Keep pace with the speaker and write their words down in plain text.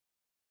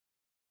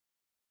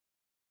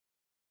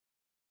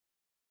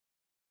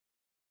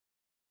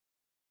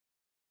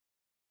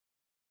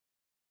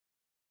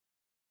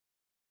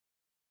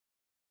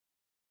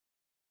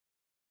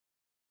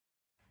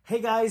Hey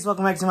guys,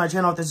 welcome back to my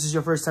channel. If this is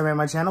your first time at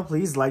my channel,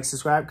 please like,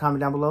 subscribe, comment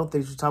down below.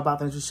 Things we talk about,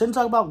 things we shouldn't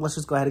talk about. Let's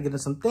just go ahead and get into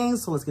some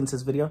things. So let's get into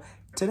this video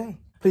today.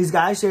 Please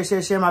guys, share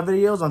my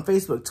videos on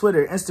Facebook,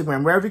 Twitter,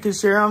 Instagram, wherever you can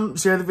share them,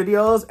 share the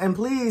videos. And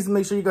please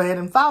make sure you go ahead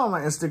and follow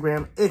my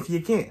Instagram if you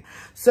can.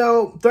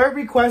 So third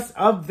request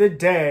of the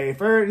day,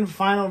 third and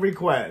final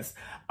request.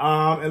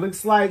 It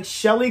looks like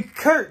Shelly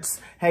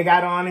Kurtz had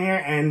got on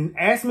here and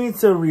asked me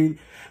to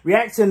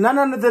react to none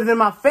other than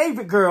my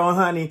favorite girl,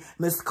 honey,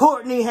 Miss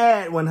Courtney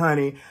Hadwin,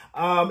 honey.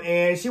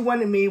 And she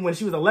wanted me when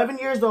she was 11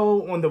 years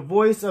old on the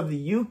Voice of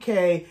the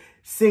UK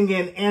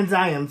singing And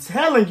I Am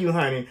Telling You,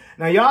 honey.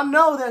 Now, y'all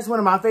know that's one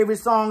of my favorite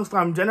songs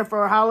from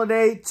Jennifer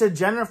Holliday to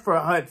Jennifer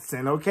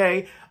Hudson,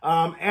 okay?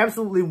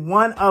 Absolutely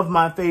one of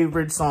my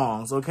favorite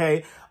songs,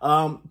 okay?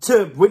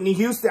 To Whitney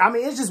Houston. I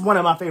mean, it's just one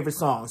of my favorite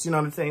songs, you know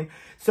what I'm saying?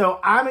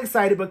 So I'm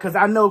excited because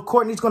I know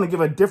Courtney's going to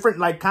give a different,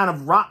 like, kind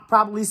of rock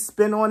probably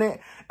spin on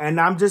it. And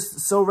I'm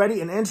just so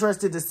ready and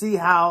interested to see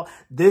how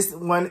this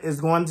one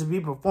is going to be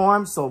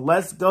performed. So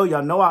let's go.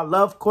 Y'all know I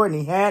love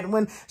Courtney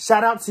Hadwin.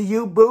 Shout out to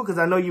you, boo, because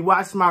I know you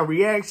watched my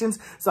reactions.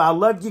 So I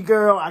love you,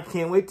 girl. I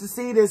can't wait to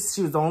see this.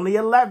 She was only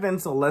 11,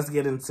 so let's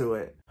get into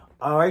it.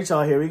 All right,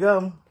 y'all, here we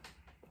go.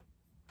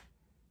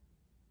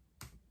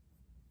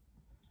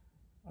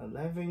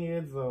 11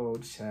 years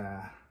old,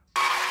 child.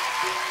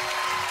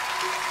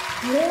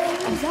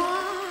 Yes,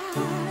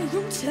 I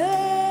am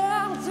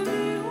telling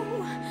you,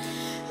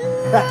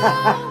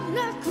 love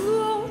not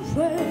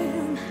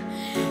growing.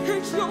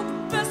 It's your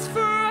best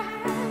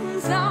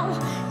friends now.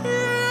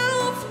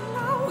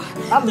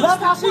 I love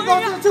how she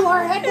goes into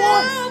her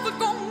headboard.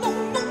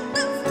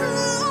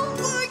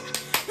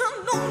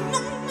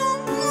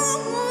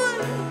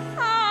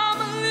 I'm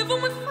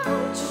living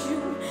without you.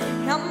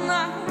 I'm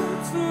not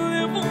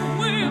living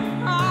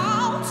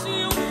without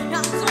you. I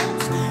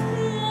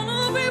don't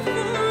wanna be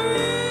free.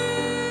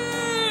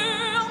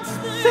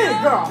 Sing it,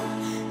 girl.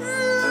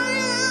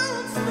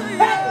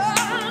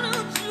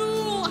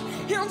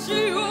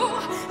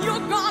 You're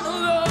gonna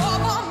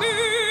love me.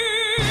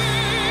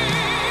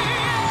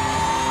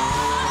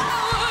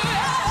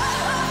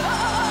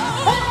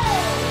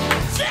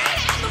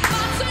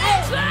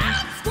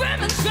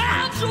 Screaming,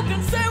 shout, you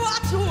can say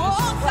what you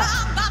want.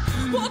 I'm not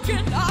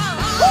walking out.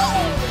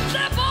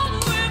 Step on the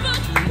river,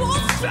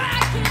 won't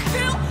strike and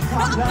kill.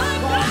 I'm not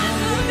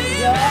gonna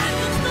leave it.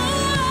 There's no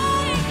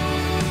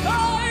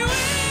lie.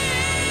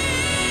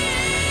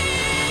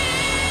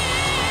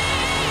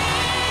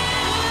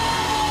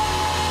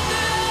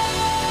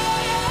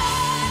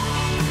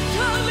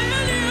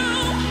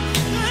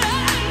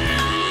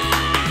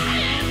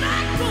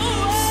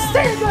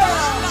 Stay there.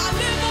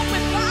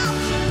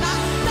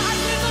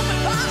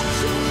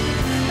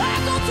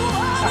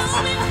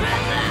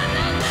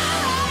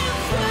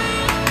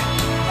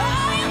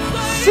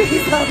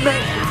 She's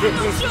amazing.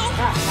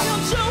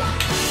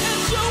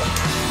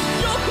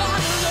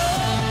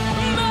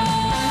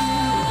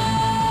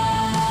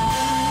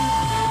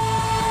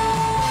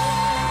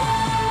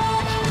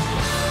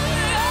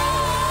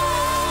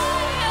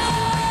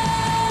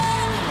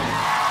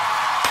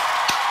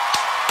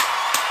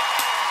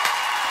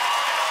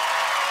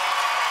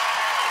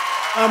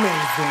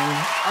 Amazing.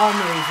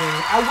 Amazing.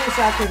 I wish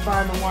I could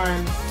find the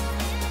one.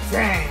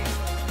 Dang.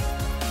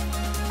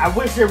 I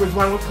wish there was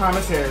one with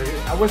commentary.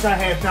 I wish I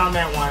had found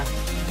that one.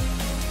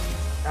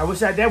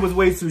 That was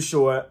way too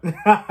short.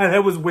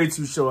 That was way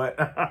too short.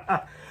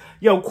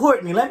 Yo,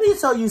 Courtney, let me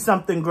tell you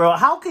something, girl.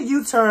 How can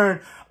you turn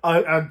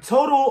a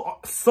total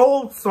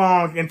soul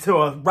song into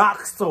a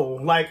rock soul?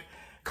 Like,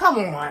 come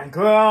on,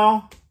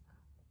 girl.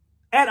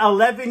 At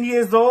 11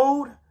 years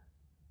old,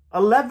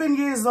 11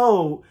 years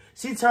old,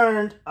 she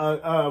turned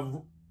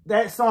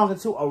that song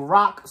into a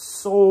rock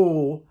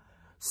soul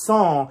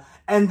song.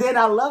 And then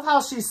I love how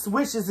she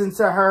switches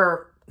into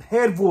her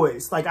head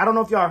voice. Like, I don't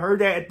know if y'all heard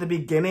that at the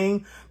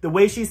beginning. The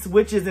way she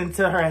switches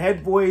into her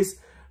head voice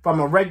from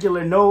a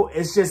regular note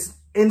is just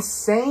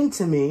insane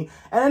to me.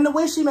 And then the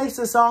way she makes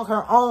the song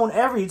her own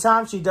every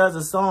time she does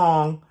a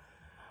song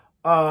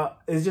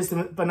is just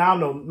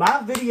phenomenal.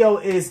 My video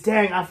is,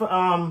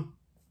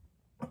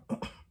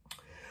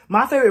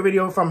 my favorite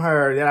video from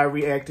her that I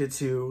reacted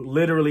to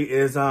literally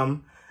is,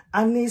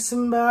 I need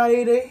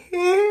somebody to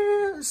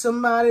hear,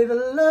 somebody to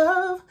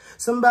love,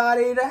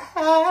 somebody to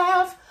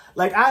have.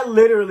 Like, I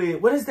literally,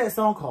 what is that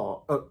song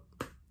called?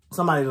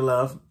 Somebody to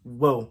Love.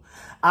 Whoa.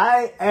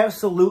 I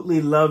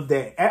absolutely love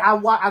that.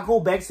 I go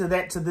back to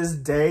that to this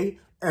day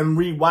and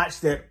rewatch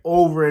that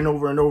over and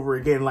over and over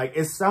again. Like,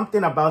 it's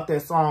something about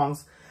that song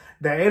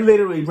that it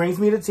literally brings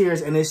me to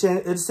tears, and it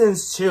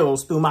sends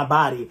chills through my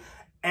body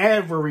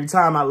every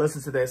time I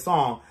listen to that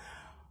song.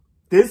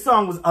 This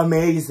song was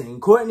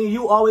amazing. Courtney,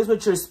 you always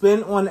put your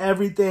spin on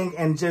everything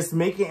and just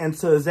make it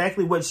into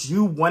exactly what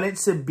you want it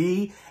to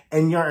be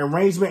in your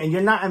arrangement. And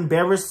you're not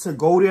embarrassed to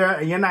go there.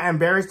 And you're not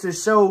embarrassed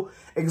to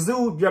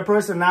exude your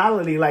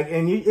personality. Like,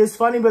 and it's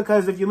funny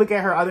because if you look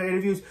at her other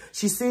interviews,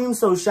 she seems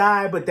so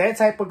shy. But that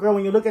type of girl,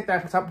 when you look at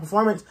that type of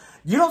performance,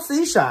 you don't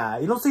see shy.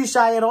 You don't see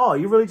shy at all.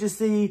 You really just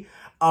see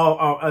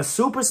a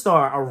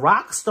superstar, a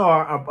rock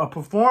star, a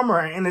performer,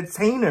 an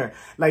entertainer.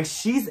 Like,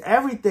 she's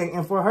everything.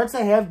 And for her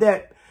to have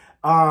that,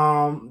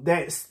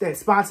 that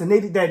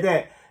spontaneity,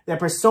 that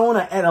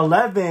persona at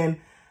 11,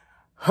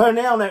 her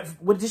now,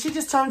 did she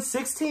just turn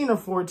 16 or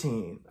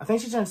 14? I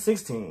think she turned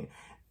 16.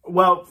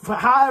 Well, for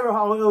however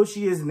how old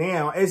she is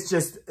now, it's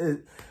just,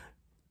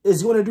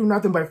 it's going to do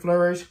nothing but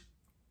flourish,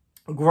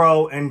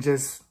 grow, and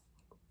just,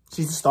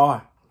 she's a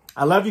star.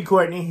 I love you,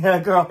 Courtney.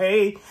 Girl,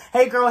 hey.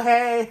 Hey, girl,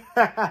 hey.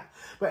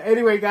 But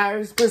anyway,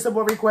 guys, put some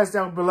more requests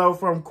down below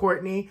from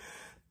Courtney.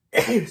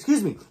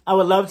 Excuse me. I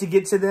would love to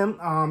get to them.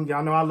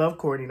 Y'all know I love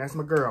Courtney. That's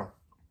my girl.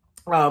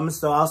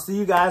 So I'll see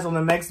you guys on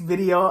the next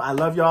video. I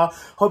love y'all.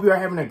 Hope you are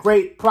having a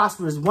great,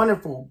 prosperous,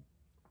 wonderful,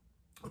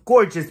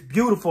 gorgeous,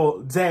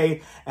 beautiful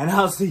day. And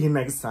I'll see you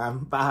next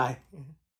time. Bye.